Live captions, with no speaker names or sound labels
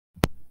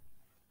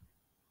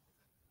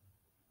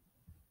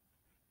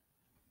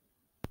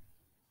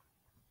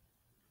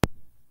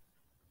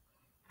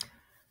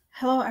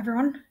Hello,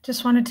 everyone.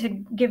 Just wanted to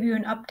give you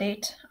an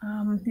update.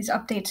 These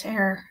updates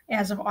air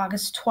as of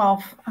August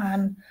 12th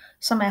on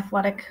some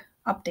athletic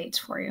updates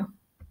for you.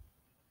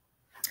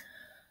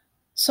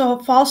 So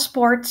fall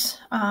sports,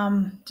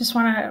 just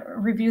want to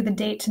review the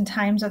dates and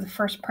times of the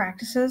first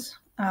practices.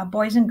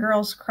 Boys and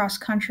girls cross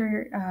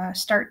country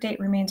start date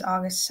remains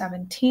August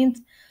 17th.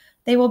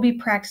 They will be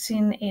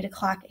practicing 8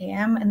 o'clock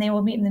a.m. and they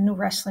will meet in the new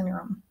wrestling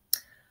room.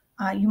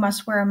 You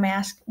must wear a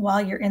mask while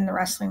you're in the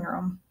wrestling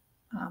room.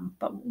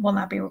 But will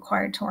not be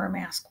required to wear a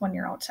mask when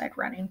you're outside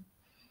running.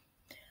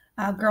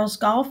 Girls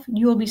golf,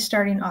 you will be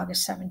starting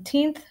August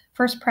 17th.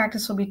 First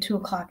practice will be 2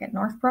 o'clock at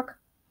Northbrook.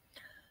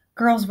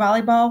 Girls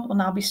volleyball will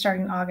now be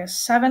starting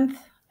August 7th,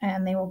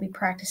 and they will be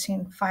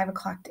practicing 5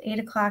 o'clock to 8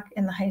 o'clock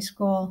in the high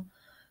school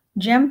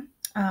gym.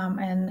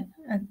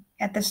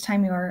 At this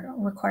time, you are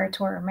required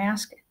to wear a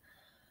mask.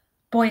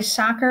 Boys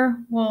soccer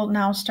will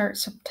now start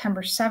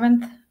September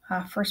 7th.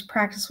 First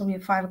practice will be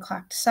 5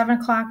 o'clock to 7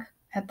 o'clock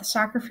at the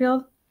soccer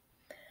field.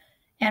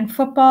 And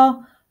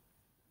football,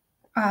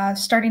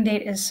 starting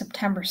date is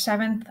September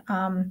 7th.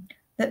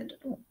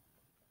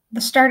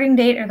 The starting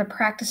date or the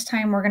practice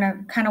time, we're going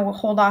to kind of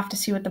hold off to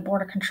see what the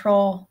Board of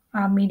Control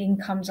meeting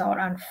comes out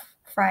on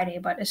Friday.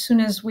 But as soon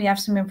as we have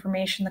some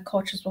information, the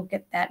coaches will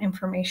get that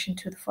information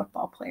to the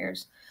football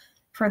players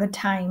for the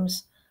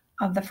times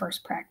of the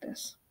first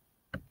practice.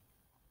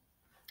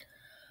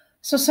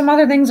 So some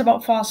other things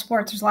about fall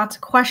sports, there's lots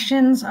of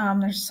questions.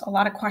 There's a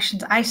lot of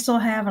questions I still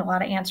have and a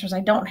lot of answers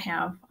I don't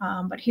have.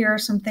 But here are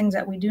some things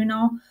that we do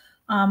know.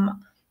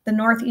 The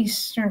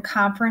Northeastern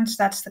Conference,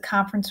 that's the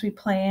conference we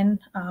play in.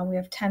 We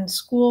have 10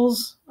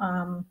 schools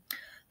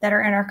that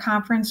are in our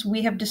conference.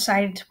 We have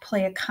decided to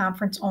play a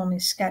conference-only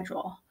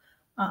schedule.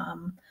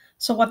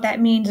 So what that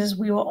means is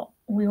we will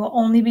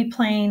only be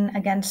playing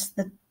against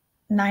the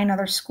 9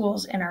 other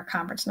schools in our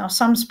conference. Now,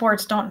 some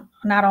sports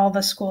not all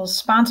the schools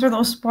sponsor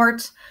those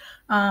sports.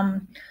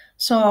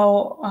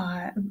 So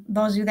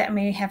those of you that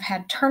may have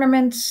had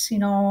tournaments,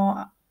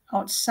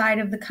 outside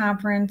of the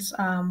conference,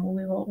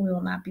 we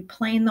will not be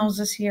playing those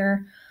this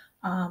year.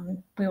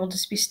 We will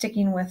just be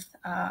sticking with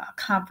a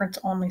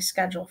conference-only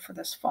schedule for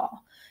this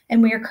fall.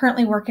 And we are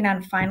currently working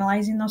on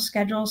finalizing those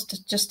schedules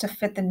just to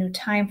fit the new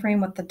time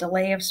frame with the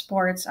delay of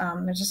sports.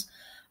 There's just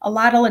a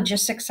lot of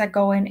logistics that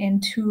go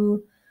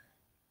into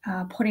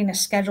putting a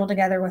schedule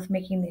together with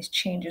making these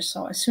changes.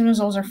 So as soon as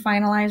those are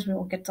finalized, we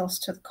will get those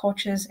to the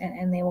coaches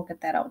and they will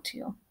get that out to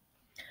you.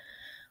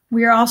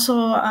 We are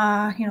also,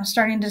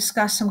 starting to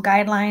discuss some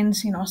guidelines,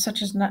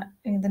 such as the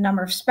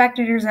number of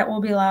spectators that will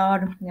be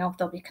allowed, if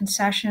there'll be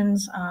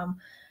concessions.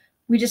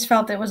 We just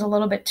felt it was a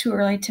little bit too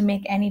early to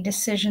make any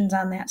decisions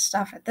on that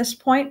stuff at this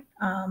point.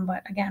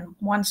 But again,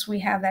 once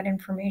we have that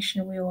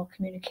information, we will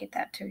communicate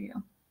that to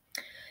you.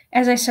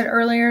 As I said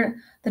earlier,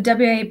 the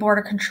WIA Board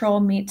of Control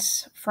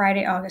meets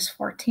Friday, August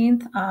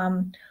 14th.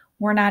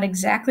 We're not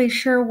exactly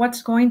sure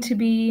what's going to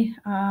be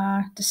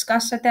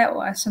discussed at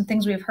that. Some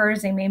things we've heard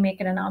is they may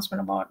make an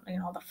announcement about,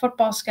 the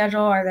football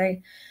schedule. Are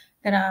they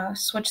going to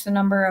switch the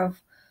number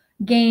of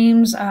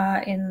games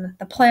in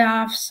the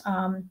playoffs?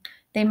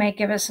 They might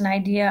give us an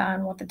idea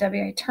on what the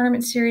WIA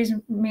tournament series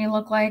may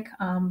look like.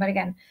 But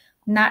again,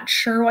 not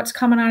sure what's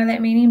coming out of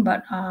that meeting,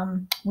 but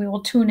we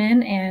will tune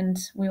in and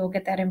we will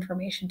get that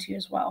information to you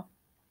as well.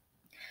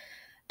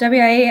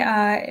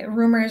 WIA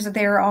rumors that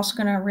they are also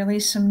going to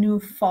release some new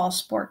fall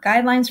sport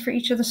guidelines for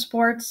each of the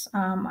sports.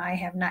 I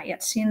have not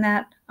yet seen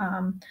that,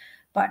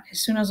 but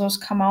as soon as those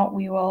come out,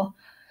 we will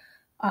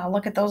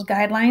look at those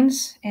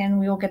guidelines and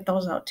we will get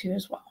those out to you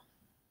as well.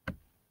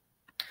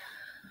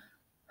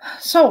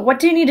 So what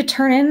do you need to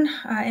turn in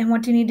and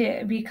what do you need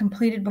to be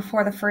completed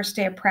before the first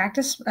day of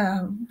practice?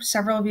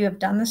 Several of you have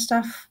done this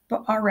stuff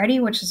already,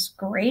 which is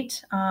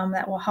great.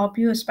 That will help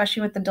you,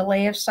 especially with the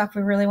delay of stuff.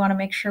 We really want to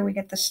make sure we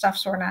get this stuff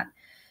so we're not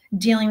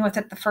dealing with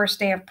it the first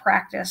day of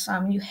practice.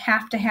 You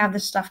have to have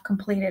this stuff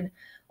completed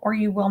or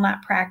you will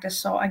not practice.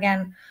 So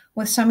again,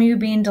 with some of you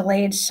being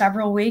delayed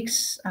several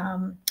weeks,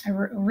 I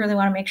really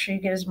want to make sure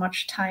you get as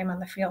much time on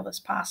the field as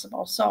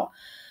possible. So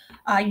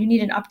you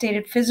need an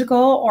updated physical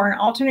or an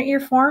alternate year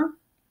form,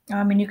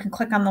 and you can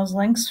click on those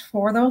links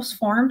for those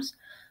forms.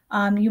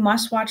 You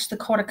must watch the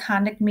Code of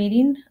Conduct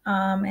meeting,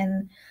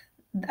 and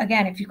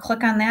again, if you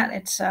click on that,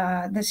 it's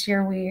this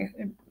year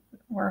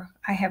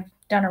I have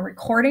done a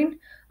recording,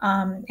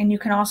 and you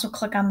can also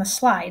click on the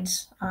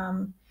slides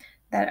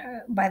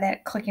by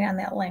clicking on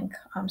that link.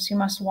 So you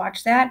must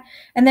watch that,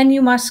 and then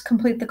you must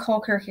complete the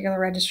co-curricular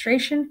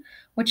registration,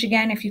 which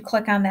again, if you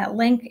click on that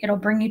link, it'll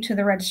bring you to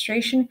the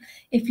registration.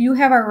 If you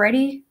have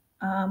already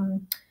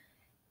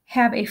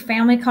have a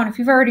family account, if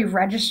you've already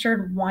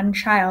registered one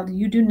child,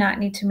 you do not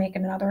need to make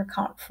another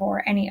account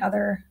for any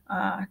other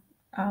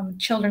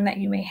children that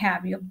you may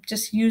have. You'll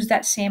just use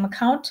that same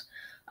account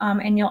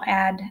and you'll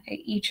add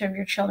each of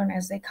your children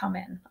as they come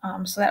in.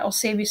 So that will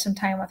save you some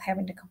time with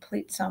having to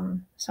complete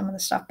some of the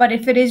stuff. But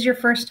if it is your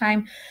first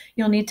time,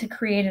 you'll need to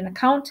create an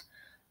account.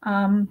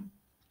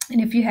 And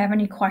if you have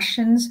any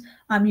questions,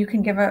 you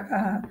can give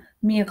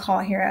me a call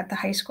here at the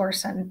high school or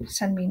send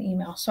me an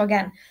email. So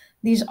again,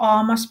 These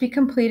all must be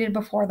completed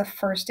before the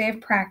first day of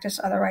practice,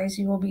 otherwise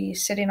you will be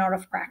sitting out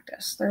of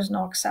practice. There's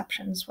no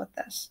exceptions with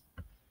this.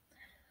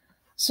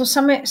 So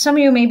some of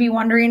you may be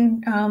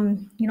wondering,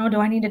 do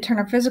I need to turn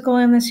a physical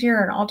in this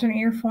year or an alternate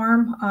year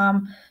form?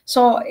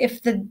 So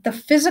if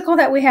the physical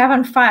that we have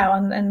on file,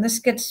 and this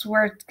gets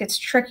where it gets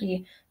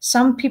tricky,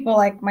 some people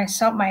like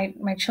myself,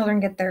 my children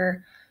get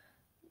their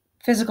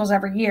physicals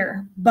every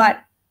year,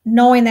 but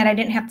knowing that I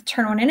didn't have to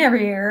turn one in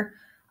every year,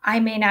 I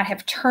may not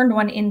have turned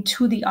one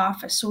into the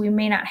office, so we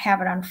may not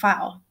have it on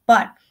file.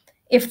 But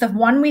if the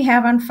one we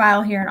have on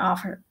file here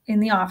in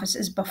the office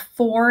is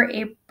before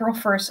April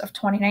 1st of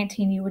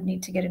 2019, you would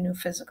need to get a new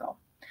physical.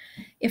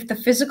 If the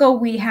physical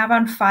we have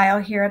on file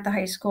here at the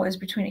high school is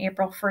between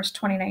April 1st,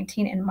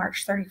 2019 and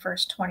March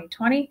 31st,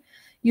 2020,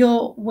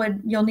 you'll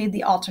need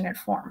the alternate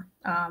form.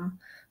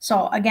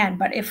 So again,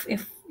 but if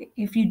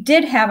you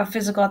did have a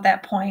physical at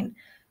that point,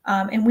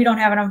 and we don't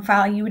have it on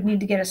file, you would need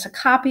to get us a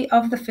copy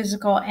of the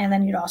physical, and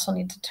then you'd also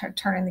need to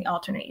turn in the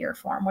alternate year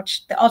form,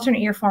 which the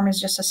alternate year form is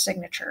just a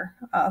signature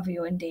of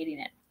you and dating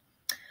it.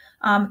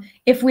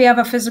 If we have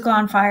a physical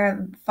on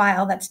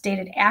file that's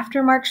dated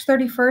after March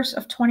 31st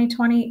of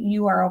 2020,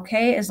 you are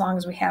okay as long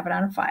as we have it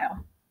on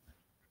file.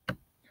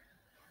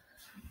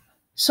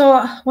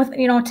 So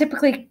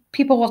typically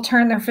people will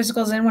turn their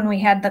physicals in when we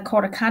had the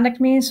code of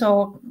conduct meeting.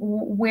 So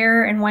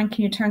where and when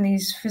can you turn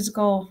these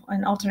physical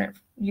and alternate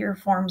year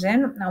forms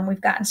in? We've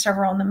gotten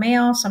several in the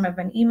mail. Some have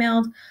been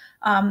emailed.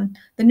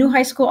 The new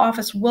high school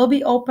office will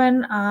be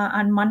open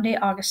on Monday,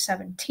 August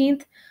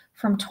 17th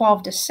from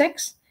 12 to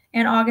 6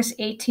 and August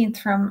 18th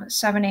from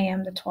 7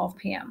 a.m. to 12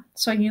 p.m.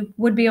 So you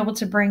would be able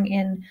to bring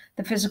in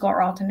the physical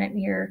or alternate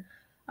year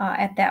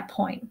at that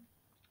point.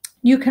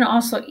 You can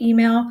also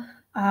email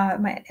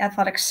my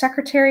athletic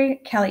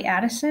secretary, Kelly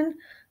Addison,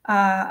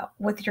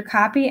 with your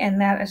copy, and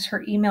that is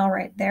her email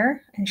right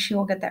there, and she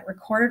will get that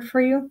recorded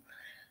for you.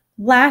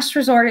 Last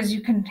resort is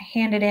you can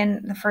hand it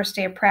in the first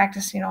day of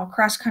practice.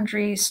 Cross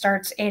country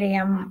starts 8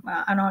 a.m.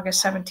 On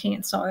August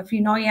 17th. So if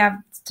you have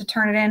to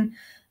turn it in,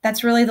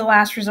 that's really the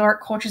last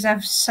resort. Coaches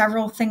have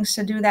several things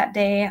to do that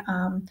day,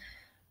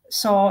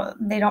 so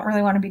they don't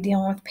really want to be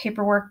dealing with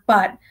paperwork,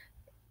 but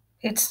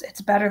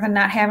it's better than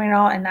not having it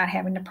all and not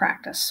having to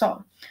practice.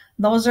 So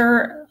those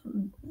are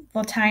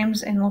the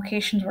times and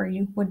locations where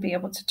you would be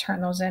able to turn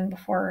those in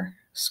before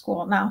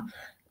school. Now,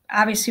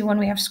 obviously, when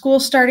we have school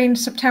starting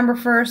September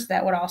 1st,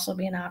 that would also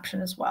be an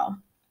option as well.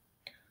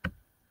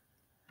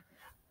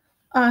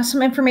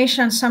 Some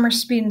information on summer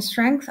speed and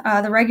strength.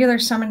 The regular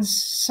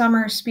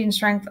summer speed and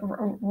strength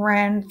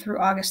ran through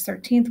August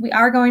 13th. We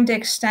are going to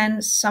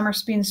extend summer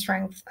speed and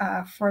strength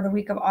for the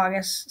week of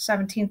August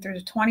 17th through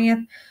the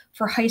 20th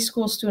for high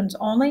school students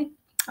only.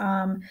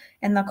 And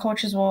the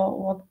coaches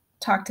will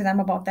talk to them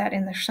about that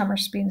in the summer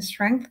speed and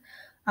strength.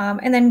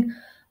 And then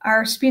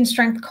our speed and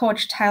strength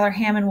coach, Tyler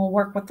Hammond, will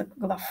work with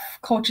the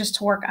coaches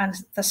to work on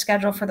the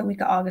schedule for the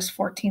week of August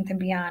 14th and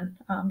beyond,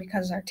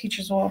 because our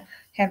teachers will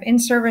have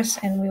in-service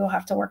and we will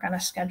have to work on a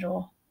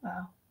schedule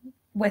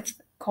with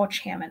Coach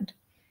Hammond.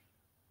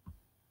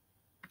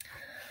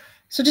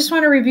 So just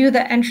want to review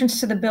the entrance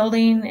to the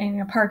building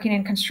and parking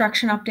and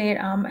construction update.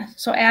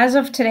 So as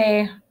of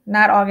today,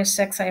 not August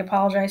 6th, I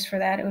apologize for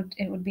that.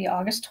 It would be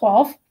August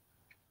 12th.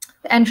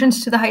 The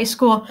entrance to the high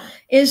school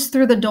is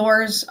through the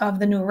doors of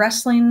the new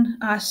wrestling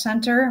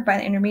center by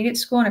the intermediate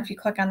school. And if you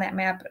click on that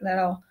map,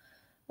 that'll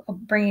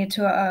bring you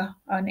to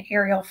an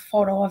aerial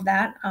photo of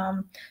that.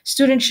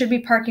 Students should be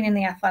parking in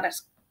the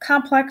athletics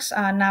complex,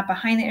 not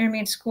behind the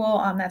intermediate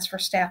school. That's for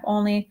staff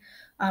only.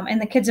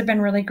 And the kids have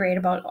been really great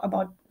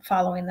about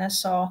following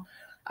this. So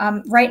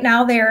right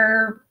now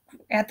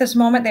at this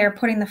moment, they're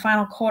putting the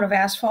final coat of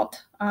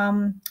asphalt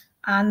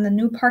on the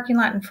new parking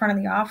lot in front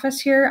of the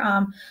office here,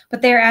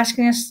 but they're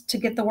asking us to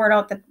get the word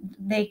out that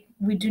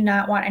we do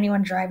not want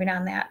anyone driving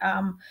on that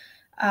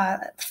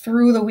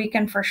through the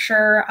weekend for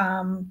sure.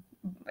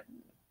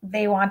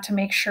 They want to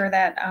make sure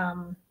that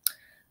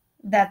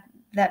that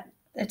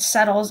it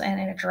settles and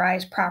it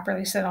dries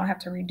properly, so they don't have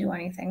to redo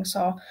anything.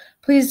 So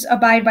please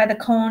abide by the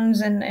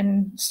cones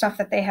and stuff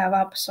that they have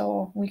up,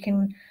 so we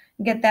can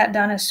get that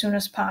done as soon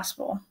as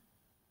possible.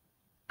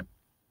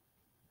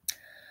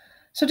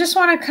 So just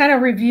want to kind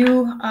of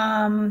review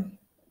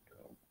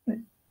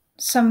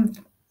some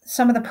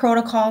of the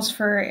protocols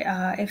for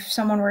if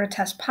someone were to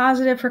test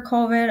positive for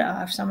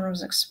COVID, if someone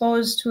was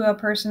exposed to a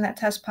person that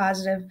tests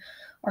positive,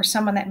 or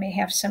someone that may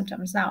have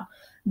symptoms. Now,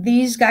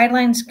 these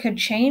guidelines could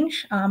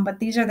change, but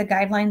these are the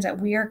guidelines that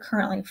we are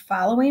currently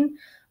following.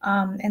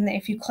 And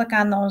if you click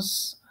on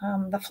those,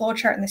 the flow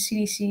chart and the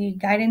CDC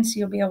guidance,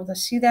 you'll be able to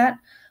see that.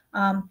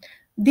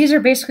 These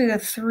are basically the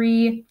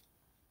three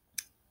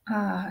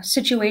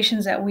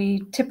situations that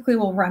we typically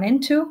will run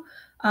into.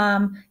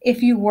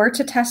 If you were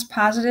to test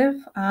positive,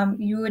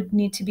 you would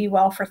need to be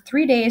well for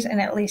 3 days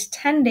and at least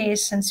 10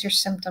 days since your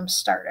symptoms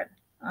started.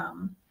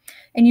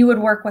 And you would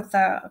work with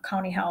the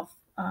county health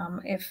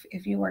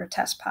if you were to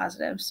test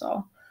positive.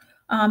 So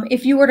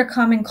if you were to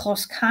come in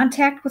close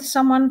contact with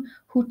someone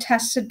who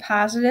tested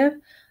positive,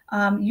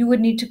 you would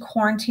need to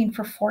quarantine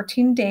for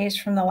 14 days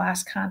from the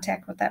last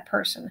contact with that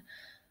person.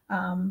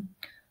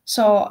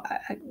 So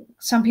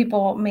some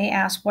people may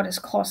ask, what is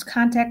close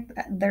contact?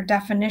 Their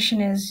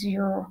definition is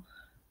you're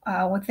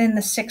within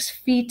the 6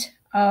 feet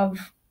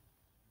of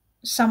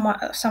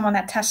someone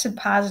that tested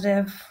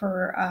positive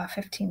for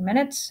 15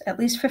 minutes, at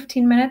least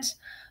 15 minutes,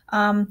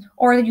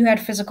 or you had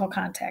physical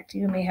contact.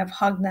 You may have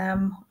hugged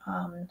them,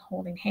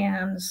 holding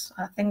hands,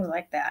 things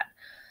like that,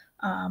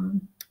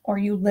 or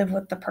you live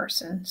with the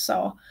person.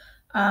 So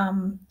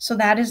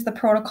that is the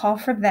protocol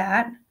for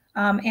that.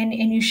 And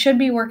you should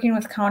be working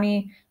with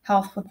county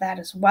health with that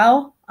as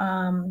well.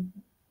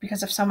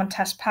 Because if someone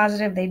tests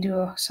positive, they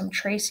do some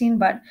tracing.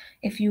 But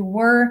if you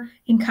were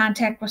in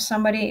contact with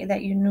somebody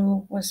that you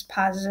knew was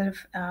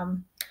positive,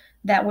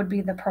 that would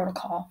be the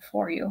protocol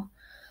for you.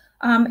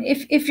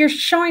 If you're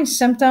showing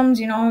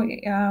symptoms,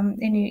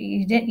 and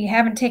you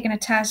haven't taken a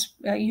test,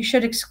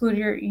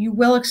 you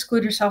will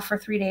exclude yourself for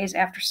 3 days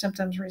after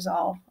symptoms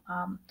resolve,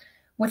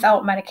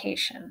 without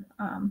medication.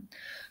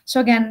 So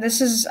again, this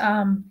is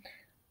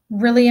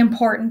really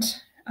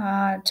important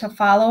to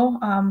follow.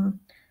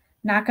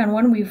 Knock on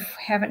wood, we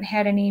haven't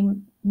had any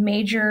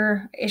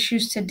major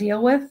issues to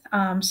deal with.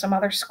 Some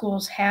other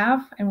schools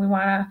have, and we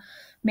want to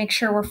make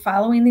sure we're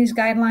following these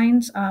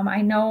guidelines.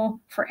 I know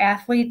for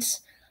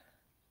athletes,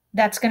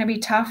 that's going to be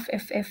tough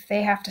if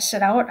they have to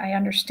sit out. I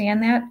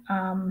understand that.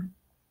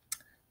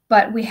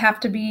 But we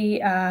have to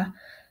be a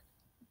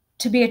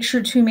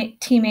true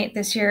teammate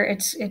this year.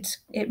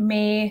 It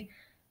may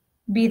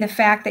be the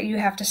fact that you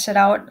have to sit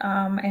out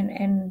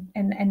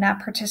and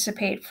not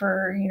participate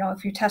for,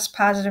 if you test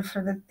positive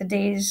for the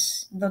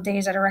days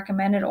that are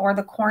recommended, or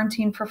the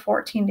quarantine for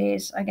 14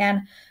 days.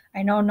 Again,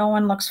 I know no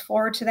one looks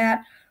forward to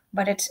that,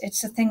 but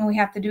it's a thing we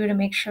have to do to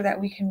make sure that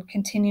we can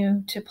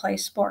continue to play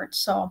sports.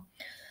 So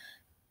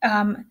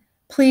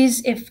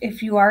please,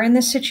 if you are in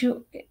this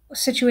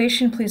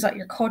situation, please let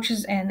your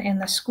coaches and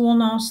the school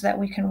know so that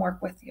we can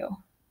work with you.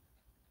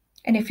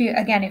 And if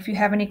you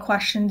have any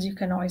questions, you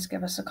can always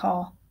give us a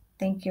call.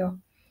 Thank you.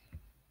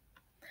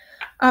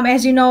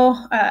 As you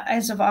know,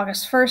 as of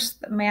August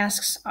 1st,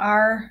 masks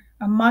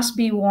must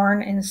be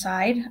worn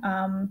inside.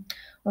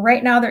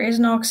 Right now, there is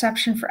no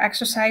exception for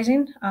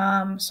exercising.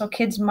 So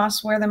kids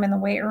must wear them in the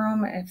weight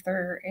room if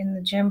they're in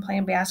the gym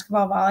playing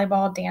basketball,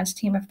 volleyball, dance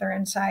team if they're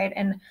inside.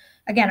 And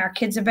again, our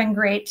kids have been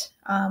great.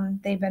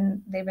 They've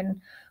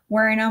been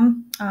wearing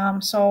them.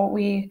 So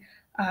we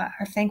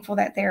are thankful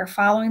that they are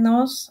following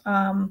those.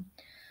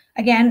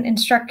 Again,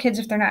 instruct kids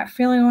if they're not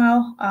feeling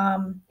well.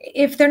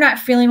 If they're not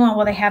feeling well,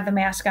 will they have the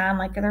mask on,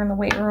 like they're in the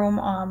weight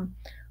room,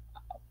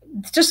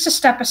 just to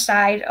step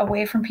aside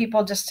away from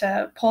people, just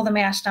to pull the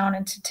mask down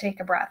and to take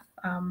a breath.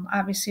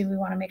 Obviously, we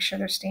want to make sure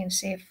they're staying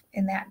safe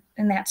in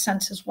that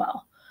sense as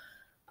well.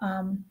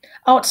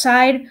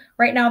 Outside,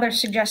 right now they're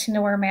suggesting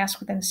to wear a mask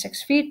within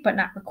 6 feet, but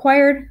not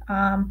required.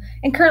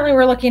 And currently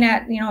we're looking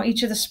at,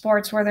 each of the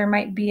sports where there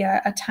might be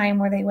a time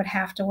where they would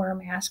have to wear a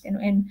mask,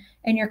 and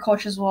your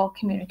coaches will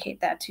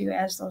communicate that to you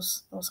as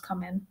those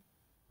come in.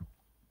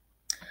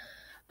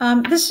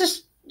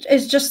 This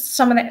is just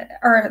some of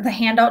the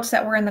handouts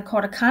that were in the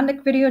code of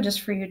conduct video,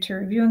 just for you to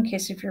review in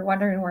case if you're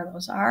wondering where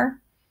those are.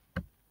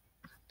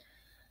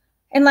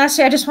 And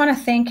lastly, I just want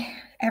to thank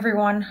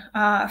everyone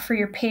for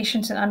your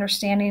patience and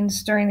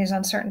understandings during these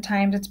uncertain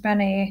times. It's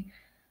been a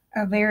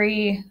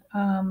very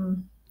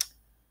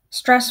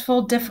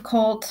stressful,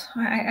 difficult,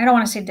 I don't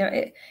want to say,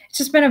 it's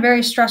just been a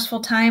very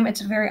stressful time.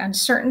 It's a very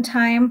uncertain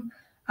time.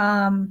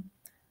 And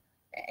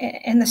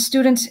the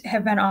students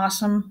have been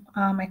awesome.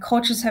 My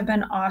coaches have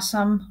been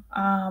awesome.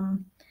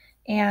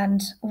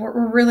 And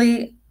we're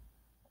really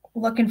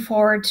looking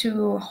forward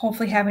to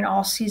hopefully having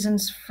all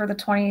seasons for the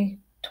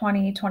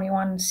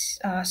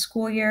 2020-21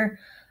 school year.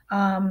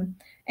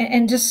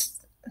 And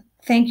just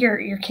thank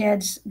your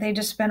kids. They've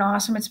just been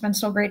awesome. It's been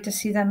so great to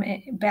see them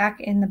back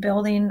in the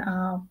building,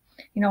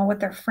 with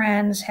their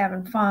friends,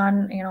 having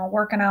fun,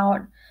 working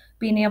out,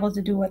 being able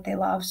to do what they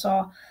love.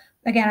 So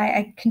again,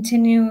 I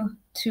continue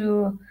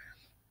to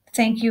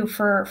thank you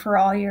for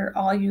all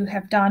you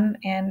have done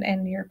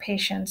and your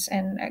patience.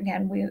 And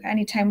again,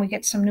 anytime we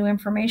get some new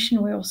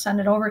information, we will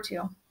send it over to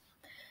you.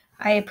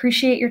 I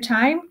appreciate your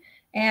time,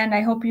 and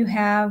I hope you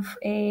have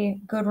a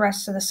good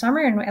rest of the summer,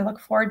 and I look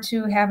forward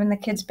to having the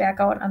kids back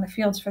out on the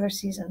fields for their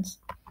seasons.